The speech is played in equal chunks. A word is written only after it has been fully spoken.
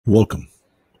Welcome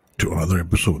to another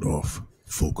episode of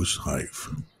Focus Hive.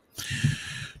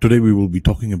 Today we will be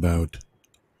talking about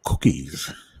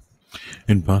cookies.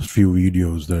 In past few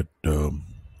videos that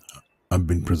I've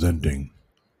been presenting,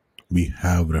 we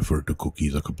have referred to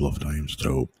cookies a couple of times.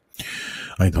 So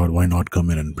I thought, why not come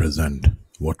in and present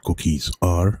what cookies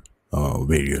are,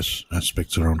 various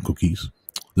aspects around cookies.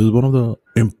 This is one of the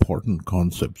important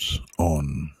concepts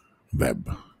on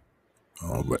web.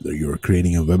 Whether you're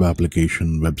creating a web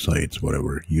application, websites,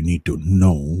 whatever, you need to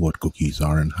know what cookies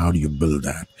are and how do you build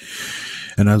that.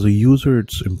 And as a user,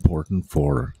 it's important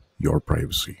for your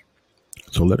privacy.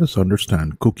 So let us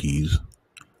understand cookies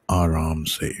aram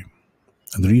se.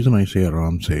 And the reason I say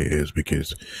aram se is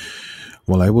because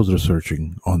while I was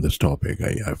researching on this topic,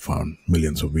 I found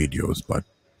millions of videos, but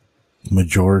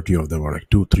majority of them are like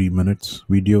 2-3 minutes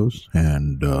videos,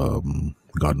 and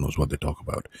God knows what they talk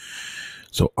about.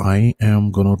 So I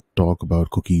am going to talk about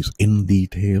cookies in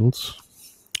details.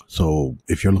 So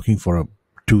if you're looking for a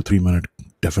 2-3 minute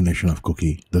definition of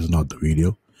cookie, this is not the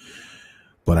video.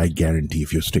 But I guarantee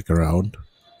if you stick around,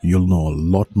 you'll know a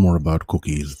lot more about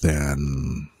cookies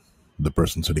than the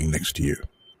person sitting next to you.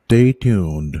 Stay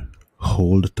tuned,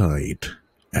 hold tight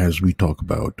as we talk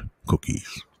about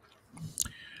cookies.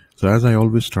 So as I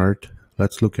always start,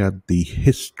 let's look at the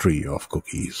history of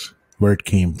cookies, where it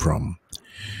came from.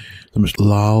 So Mr.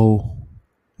 Lau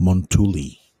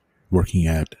Montuli, working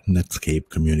at Netscape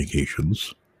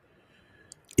Communications,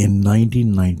 in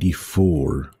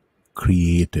 1994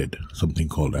 created something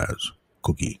called as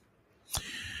cookie.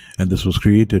 And this was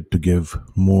created to give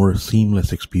more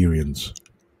seamless experience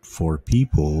for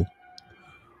people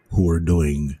who are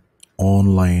doing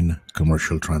online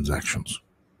commercial transactions.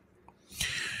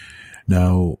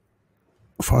 Now,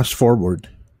 fast forward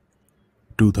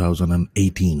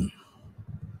 2018.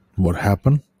 What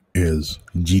happened is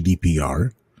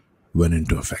GDPR went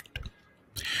into effect.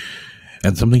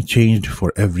 And something changed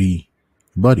for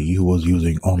everybody who was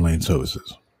using online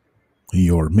services.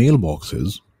 Your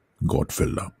mailboxes got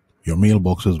filled up. Your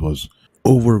mailboxes was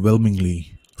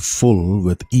overwhelmingly full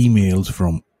with emails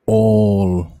from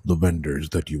all the vendors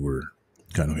that you were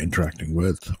kind of interacting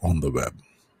with on the web,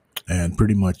 and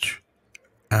pretty much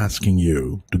asking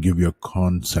you to give your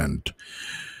consent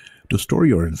to store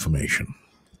your information.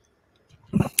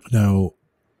 Now,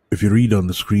 if you read on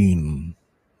the screen,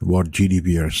 what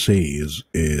GDPR says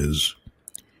is,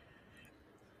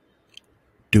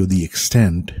 to the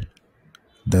extent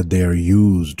that they are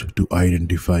used to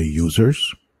identify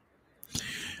users,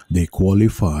 they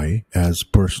qualify as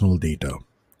personal data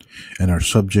and are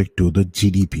subject to the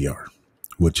GDPR,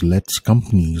 which lets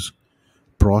companies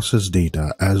process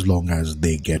data as long as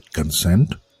they get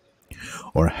consent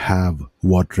or have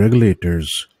what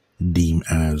regulators deem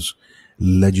as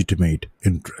legitimate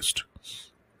interest.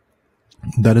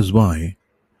 That is why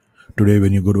today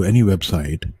when you go to any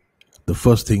website, the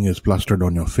first thing is plastered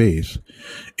on your face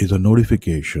is a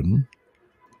notification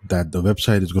that the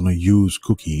website is going to use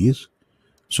cookies.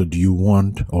 So do you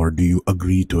want or do you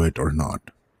agree to it or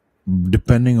not?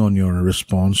 Depending on your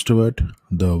response to it,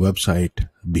 the website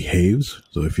behaves.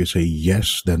 So if you say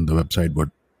yes, then the website would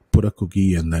put a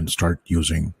cookie and then start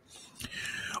using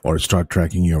or start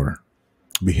tracking your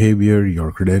behavior,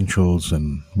 your credentials,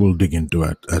 and we'll dig into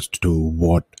it as to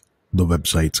what the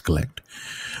websites collect.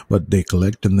 But they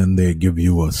collect and then they give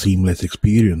you a seamless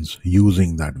experience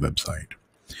using that website.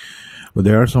 But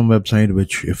there are some websites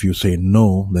which if you say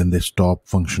no, then they stop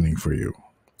functioning for you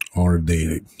or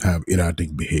they have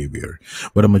erratic behavior.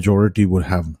 But a majority would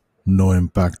have no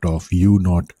impact of you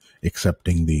not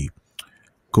accepting the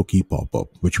cookie pop-up,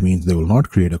 which means they will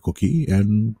not create a cookie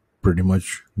and pretty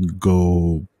much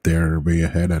go their way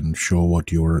ahead and show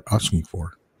what you're asking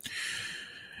for.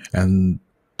 And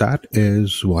that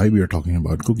is why we are talking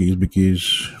about cookies,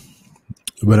 because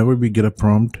whenever we get a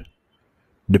prompt,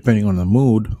 depending on the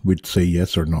mood, we'd say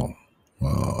yes or no.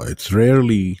 It's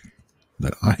rarely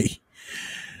that I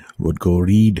would go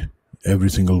read every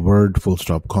single word, full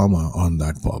stop, comma on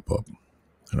that pop-up,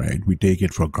 right? We take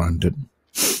it for granted.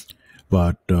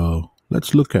 But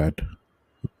let's look at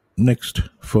next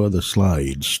further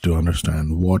slides to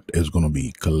understand what is going to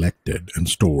be collected and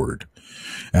stored,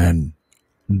 and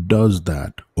does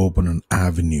that open an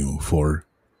avenue for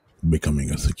becoming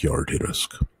a security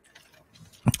risk.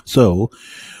 So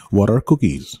what are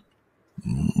cookies?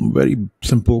 Very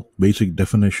simple basic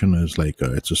definition is like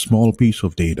it's a small piece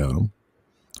of data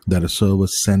that a server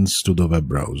sends to the web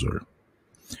browser,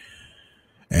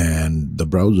 and the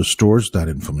browser stores that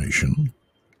information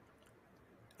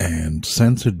and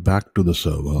sends it back to the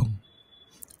server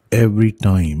every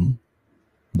time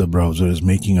the browser is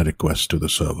making a request to the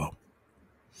server.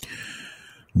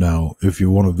 Now, if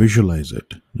you want to visualize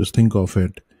it, just think of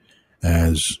it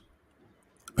as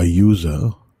a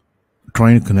user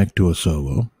trying to connect to a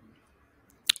server.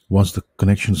 Once the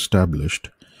connection is established,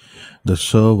 the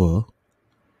server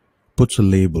puts a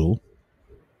label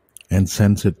and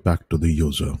sends it back to the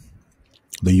user.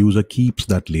 The user keeps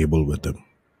that label with him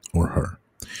or her.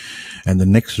 And the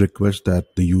next request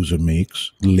that the user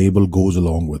makes, the label goes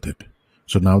along with it.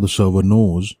 So now the server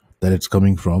knows that it's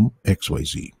coming from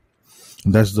XYZ.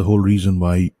 And that's the whole reason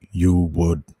why you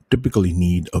would typically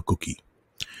need a cookie.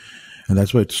 And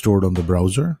that's why it's stored on the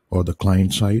browser or the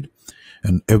client side.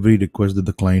 And every request that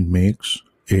the client makes,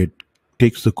 it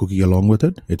takes the cookie along with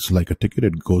it. It's like a ticket.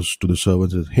 It goes to the server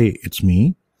and says, hey, it's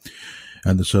me.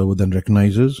 And the server then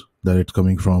recognizes that it's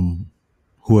coming from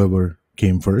whoever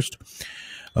came first,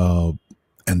 and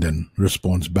then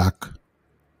responds back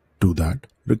to that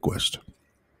request.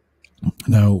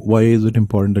 Now, why is it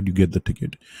important that you get the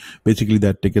ticket? Basically,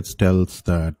 that ticket tells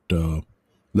that,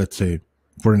 let's say,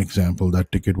 for an example,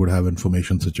 that ticket would have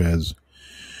information such as,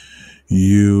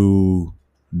 you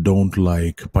don't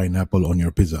like pineapple on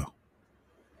your pizza.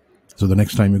 So the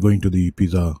next time you're going to the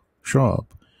pizza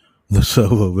shop, the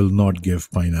server will not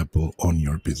give pineapple on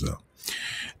your pizza.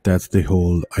 That's the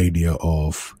whole idea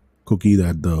of cookie,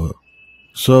 that the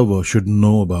server should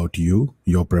know about you,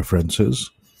 your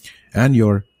preferences, and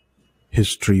your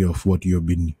history of what you've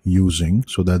been using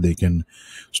so that they can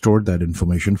store that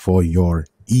information for your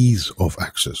ease of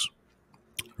access,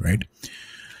 right?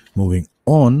 Moving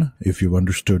on, if you've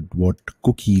understood what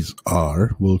cookies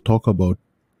are, we'll talk about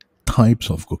types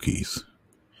of cookies,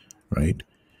 right?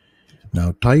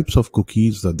 Now, types of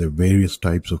cookies, that there are various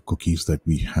types of cookies that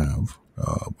we have,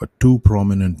 but two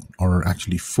prominent, or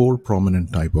actually four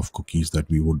prominent type of cookies that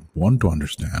we would want to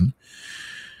understand.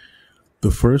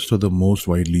 The first or the most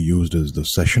widely used is the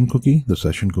session cookie. The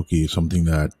session cookie is something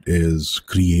that is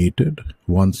created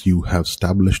once you have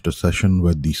established a session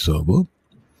with the server.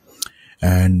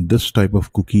 And this type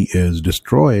of cookie is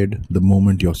destroyed the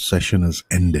moment your session is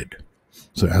ended.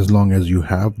 So as long as you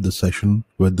have the session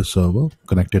with the server,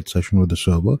 connected session with the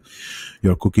server,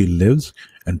 your cookie lives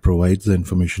and provides the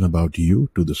information about you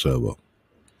to the server.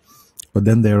 But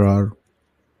then there are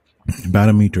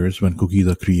parameters when cookies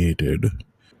are created,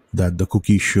 that the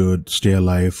cookie should stay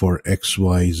alive for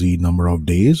XYZ number of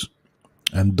days.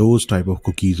 And those type of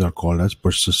cookies are called as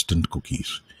persistent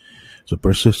cookies. So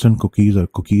persistent cookies are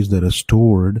cookies that are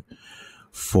stored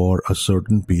for a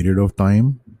certain period of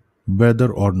time, whether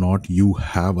or not you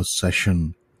have a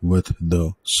session with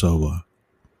the server,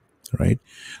 right?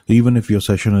 Even if your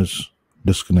session is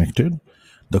disconnected,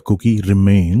 the cookie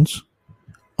remains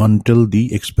until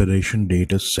the expiration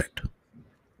date is set,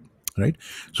 right?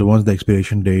 So once the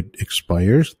expiration date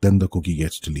expires, then the cookie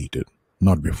gets deleted,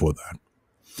 not before that.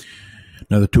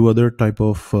 Now, the two other type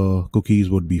of cookies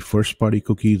would be first-party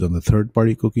cookies and the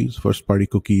third-party cookies. First-party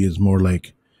cookie is more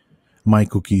like my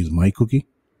cookie is my cookie,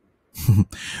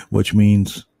 which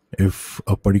means if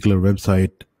a particular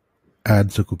website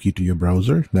adds a cookie to your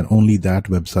browser, then only that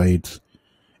website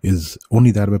is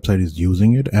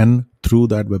using it, and through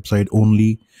that website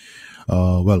only,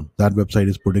 that website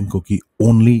is putting cookie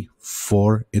only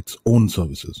for its own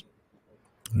services,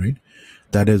 right?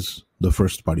 That is the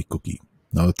first-party cookie.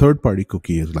 Now, the third-party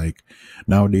cookie is like,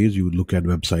 nowadays you look at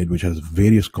website which has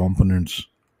various components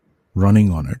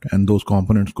running on it, and those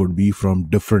components could be from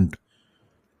different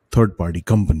third-party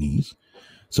companies,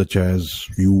 such as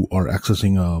you are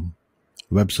accessing a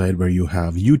website where you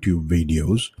have YouTube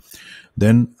videos,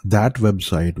 then that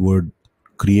website would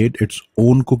create its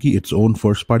own cookie, its own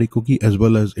first-party cookie, as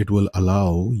well as it will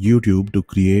allow YouTube to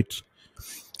create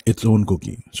its own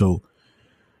cookie. So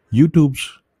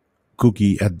YouTube's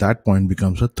cookie at that point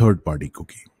becomes a third-party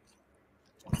cookie,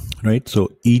 right?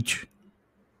 So each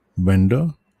vendor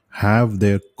have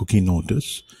their cookie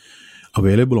notice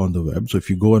available on the web. So if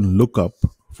you go and look up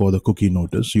for the cookie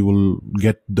notice, you will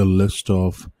get the list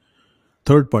of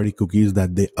third-party cookies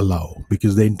that they allow,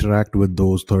 because they interact with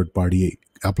those third-party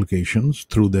applications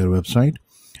through their website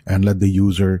and let the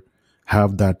user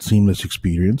have that seamless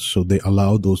experience. So they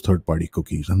allow those third-party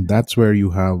cookies, and that's where you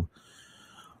have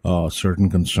certain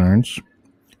concerns,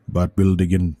 but we'll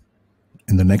dig in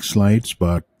the next slides.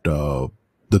 But the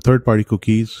third-party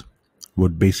cookies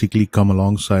would basically come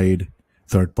alongside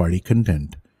third-party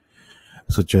content,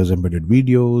 such as embedded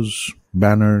videos,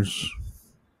 banners,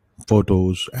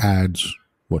 photos, ads,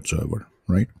 whatsoever,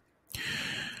 right?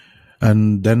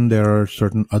 And then there are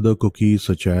certain other cookies,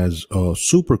 such as a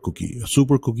super cookie. A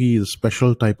super cookie is a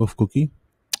special type of cookie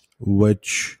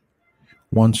which,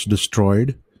 once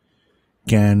destroyed,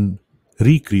 can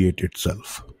recreate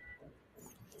itself.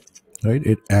 right?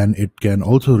 It can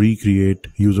also recreate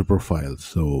user profiles,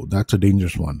 so that's a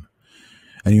dangerous one.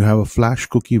 And you have a Flash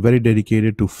cookie very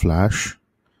dedicated to Flash.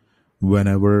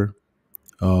 Whenever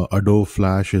Adobe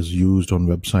Flash is used on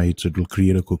websites, it will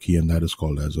create a cookie, and that is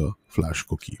called as a Flash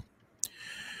cookie.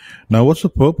 Now, what's the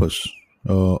purpose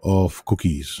of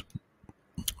cookies?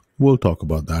 We'll talk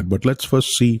about that, but let's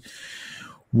first see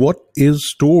what is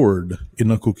stored in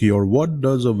a cookie, or what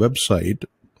does a website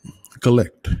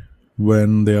collect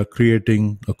when they are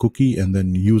creating a cookie and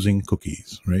then using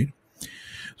cookies, right?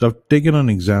 So I've taken an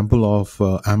example of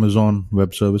Amazon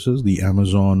Web Services, the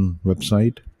Amazon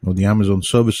website, or the Amazon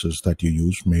services that you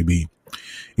use, maybe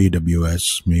AWS,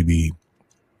 maybe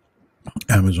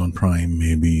Amazon Prime,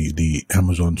 maybe the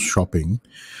Amazon Shopping,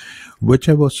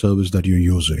 whichever service that you're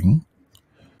using.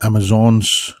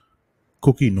 Amazon's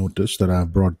cookie notice that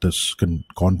I've brought this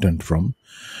content from.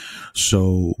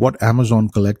 So what Amazon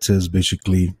collects is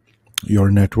basically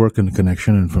your network and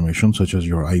connection information, such as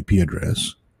your IP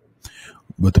address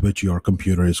with which your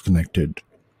computer is connected,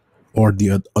 or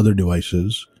the other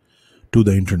devices, to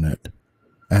the internet,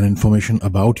 and information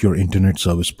about your internet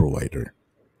service provider,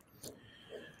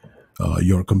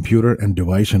 your computer and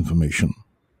device information,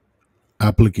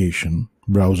 application,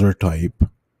 browser type,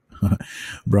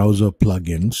 browser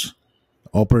plugins,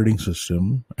 operating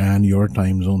system, and your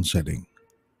time zone setting.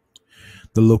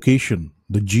 The location,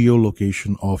 the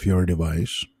geolocation of your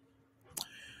device,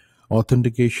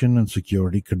 authentication and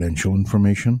security credential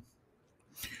information,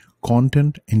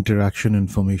 content interaction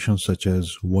information such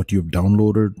as what you've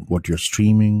downloaded, what you're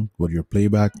streaming, what your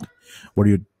playback, what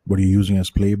you're using as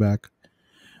playback,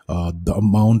 the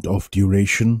amount of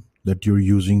duration that you're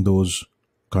using those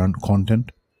current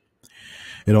content.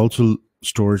 It also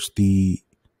stores the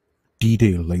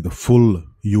detail, like the full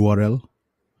URL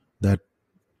that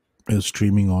is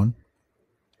streaming on.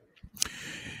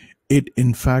 It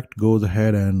in fact goes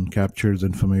ahead and captures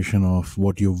information of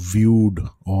what you viewed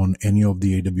on any of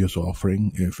the AWS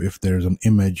offering. If there's an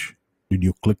image, did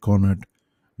you click on it?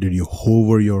 Did you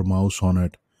hover your mouse on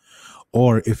it?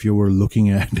 Or if you were looking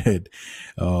at it,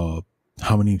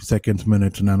 how many seconds,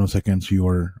 minutes, nanoseconds you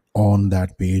were on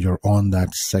that page or on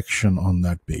that section on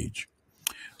that page.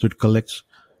 So it collects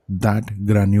that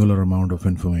granular amount of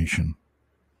information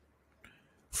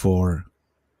for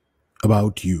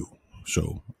about you.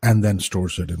 So, and then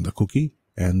stores it in the cookie.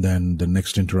 And then the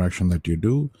next interaction that you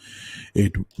do,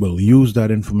 it will use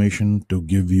that information to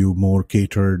give you more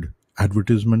catered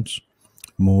advertisements,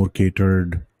 more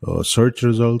catered search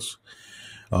results,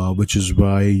 which is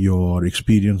why your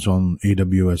experience on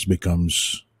AWS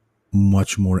becomes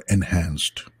much more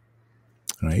enhanced,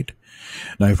 right?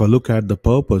 Now, if I look at the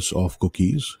purpose of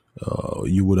cookies,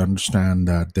 you would understand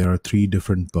that there are three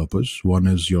different purposes. One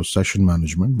is your session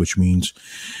management, which means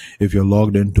if you're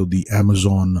logged into the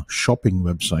Amazon shopping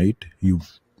website,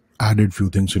 you've added few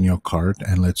things in your cart,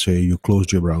 and let's say you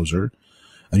closed your browser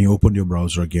and you opened your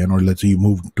browser again, or let's say you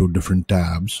moved to different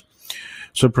tabs.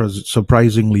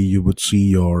 Surprisingly, you would see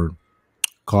your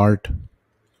cart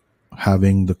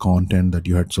having the content that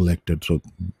you had selected. So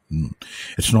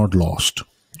it's not lost,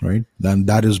 right? Then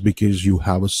that is because you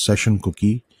have a session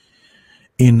cookie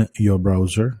in your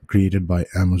browser created by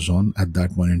Amazon at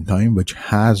that point in time, which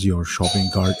has your shopping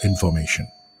cart information,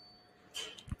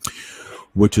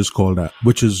 which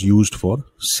is used for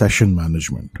session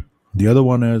management. The other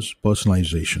one is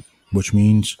personalization, which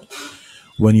means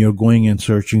when you're going and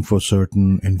searching for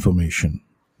certain information,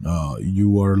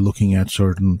 you are looking at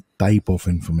certain type of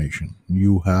information.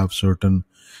 You have certain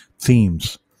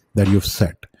themes that you've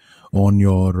set on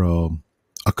your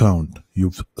account.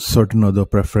 You've certain other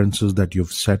preferences that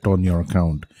you've set on your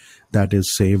account that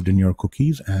is saved in your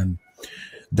cookies, and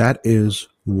that is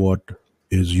what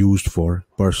is used for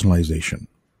personalization.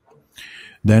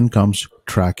 Then comes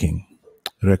tracking,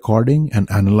 recording and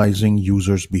analyzing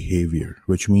users' behavior,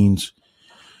 which means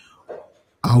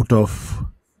out of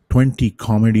 20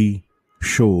 comedy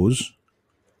shows,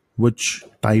 which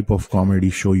type of comedy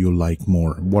show you like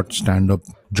more, what stand-up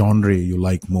genre you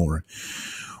like more,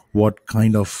 what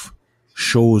kind of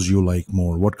shows you like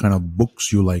more, what kind of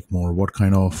books you like more, what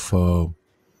kind of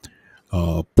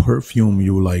perfume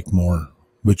you like more,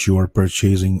 which you are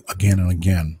purchasing again and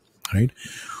again, right?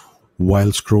 While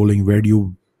scrolling, where do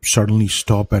you suddenly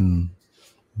stop and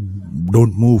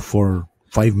don't move for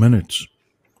 5 minutes?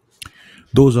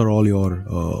 Those are all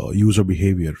your user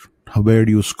behavior. Where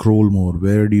do you scroll more?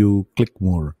 Where do you click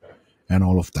more? And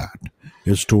all of that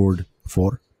is stored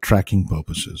for tracking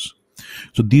purposes.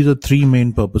 So these are three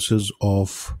main purposes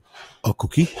of a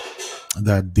cookie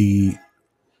that the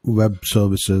web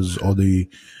services or the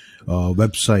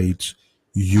websites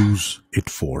use it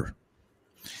for.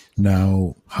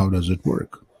 Now, how does it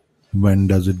work? When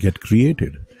does it get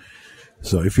created?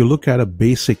 So if you look at a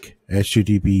basic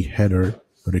HTTP header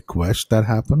request that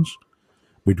happens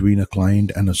between a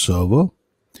client and a server,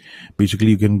 basically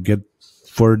you can get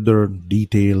further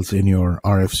details in your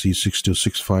RFC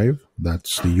 6265.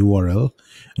 That's the URL.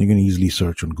 You can easily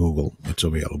search on Google. It's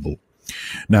available.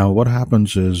 Now, what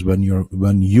happens is when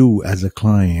you as a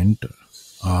client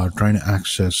are trying to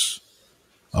access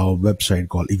a website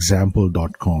called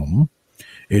example.com,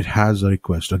 it has a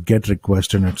request, a get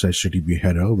request in its HTTP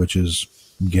header, which is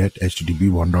get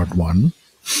HTTP 1.1.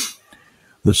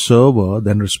 The server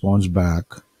then responds back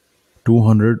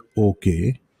 200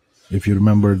 OK. If you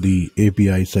remember the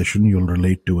API session, you'll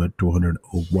relate to it, 200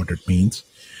 what it means.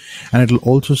 And it'll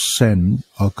also send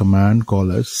a command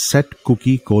called as set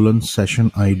cookie colon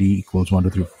session ID equals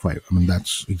 1235. I mean,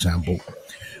 that's example.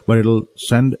 But it'll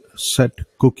send set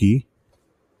cookie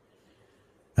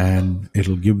and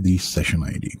it'll give the session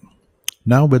ID.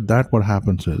 Now with that, what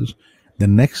happens is the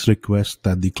next request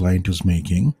that the client is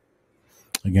making,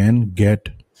 again, get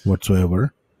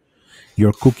whatsoever,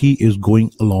 your cookie is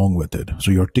going along with it.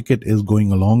 So your ticket is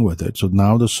going along with it. So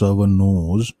now the server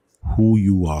knows who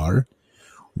you are,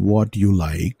 what you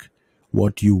like,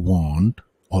 what you want,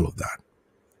 all of that.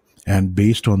 And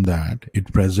based on that,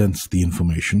 it presents the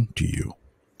information to you.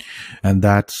 And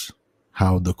that's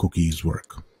how the cookies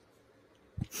work.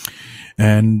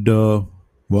 And,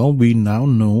 well, we now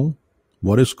know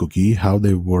what is cookie, how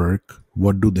they work,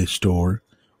 what do they store,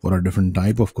 what are different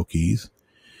type of cookies.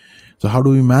 So how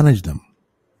do we manage them,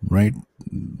 right?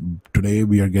 Today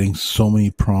we are getting so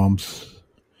many prompts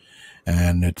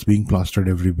and it's being plastered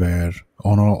everywhere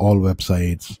on all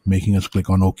websites, making us click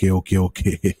on OK.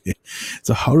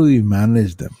 So how do we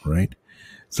manage them, right?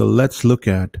 So let's look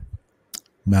at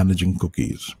managing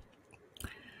cookies.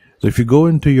 So if you go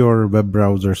into your web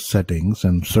browser settings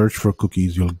and search for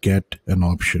cookies, you'll get an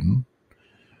option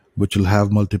which will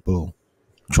have multiple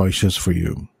choices for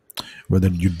you. Whether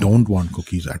you don't want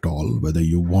cookies at all, whether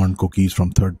you want cookies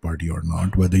from third party or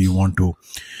not, whether you want to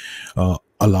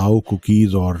allow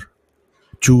cookies or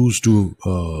choose to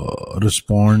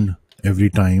respond every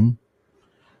time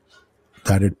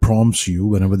that it prompts you.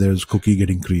 Whenever there's cookie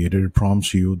getting created, it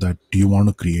prompts you that do you want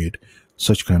to create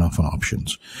such kind of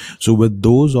options. So with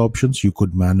those options, you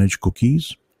could manage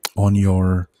cookies on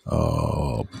your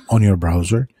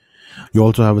browser. You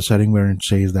also have a setting where it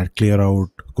says that clear out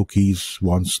cookies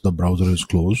once the browser is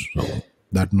closed. So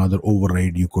that another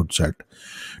override you could set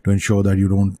to ensure that you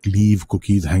don't leave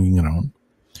cookies hanging around.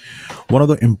 One of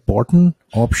the important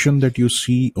option that you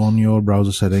see on your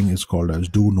browser setting is called as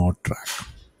do not track.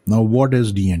 Now, what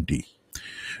is DNT?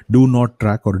 Do not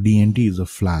track, or DNT, is a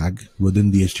flag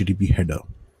within the HTTP header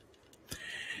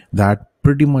that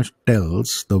pretty much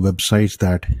tells the websites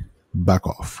that back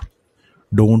off.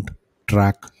 Don't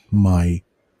track my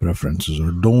preferences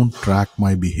or don't track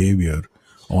my behavior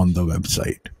on the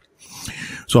website.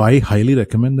 So I highly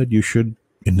recommend that you should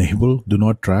enable do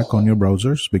not track on your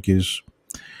browsers, because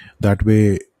that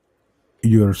way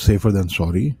you're safer than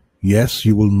sorry. Yes,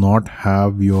 you will not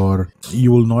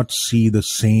see the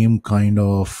same kind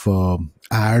of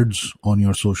ads on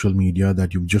your social media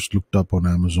that you've just looked up on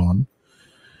Amazon.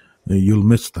 You'll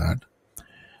miss that.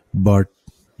 But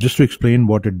just to explain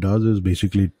what it does is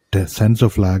basically it sends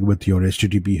a flag with your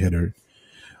HTTP header.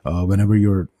 Whenever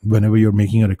you're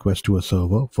making a request to a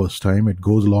server first time, it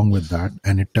goes along with that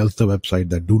and it tells the website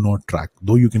that do not track.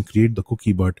 Though you can create the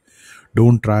cookie, but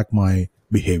don't track my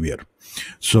behavior.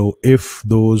 So if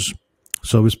those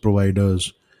service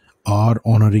providers are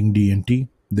honoring DNT,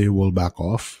 they will back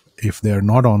off. If they're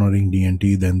not honoring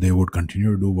DNT, then they would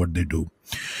continue to do what they do.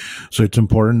 So it's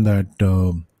important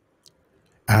that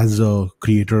as a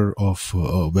creator of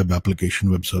web application,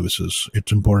 web services,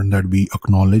 it's important that we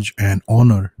acknowledge and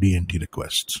honor DNT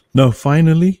requests. Now,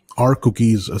 finally, are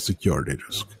cookies a security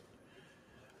risk?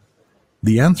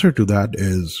 The answer to that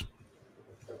is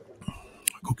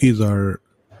cookies are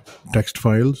text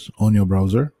files on your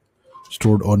browser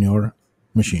stored on your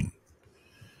machine,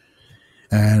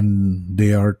 and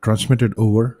they are transmitted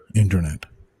over internet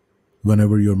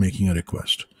whenever you're making a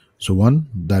request. So one,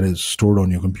 that is stored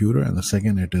on your computer, and the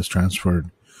second, it is transferred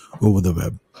over the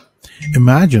web.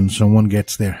 Imagine someone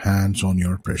gets their hands on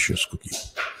your precious cookie.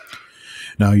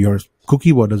 Now, your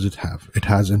cookie, what does it have? It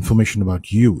has information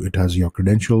about you. It has your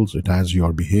credentials. It has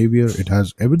your behavior. It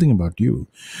has everything about you.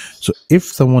 So if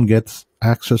someone gets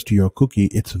access to your cookie,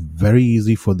 it's very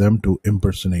easy for them to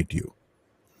impersonate you,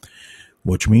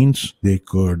 which means they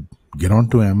could get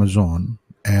onto Amazon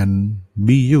and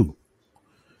be you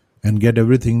and get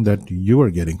everything that you are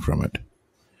getting from it.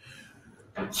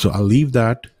 So I'll leave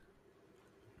that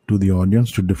to the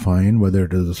audience to define whether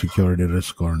it is a security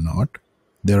risk or not.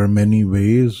 There are many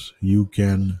ways you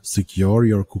can secure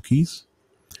your cookies,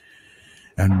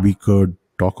 and we could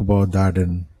talk about that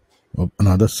in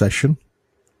another session.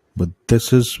 But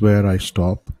this is where I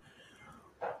stop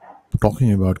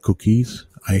talking about cookies.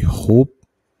 I hope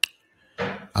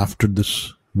after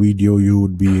this video you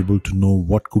would be able to know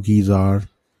what cookies are,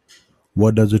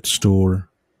 what does it store,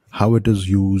 how it is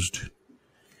used,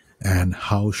 and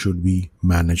how should we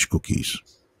manage cookies.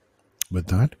 With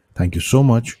that, thank you so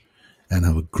much and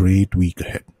have a great week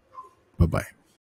ahead. Bye-bye.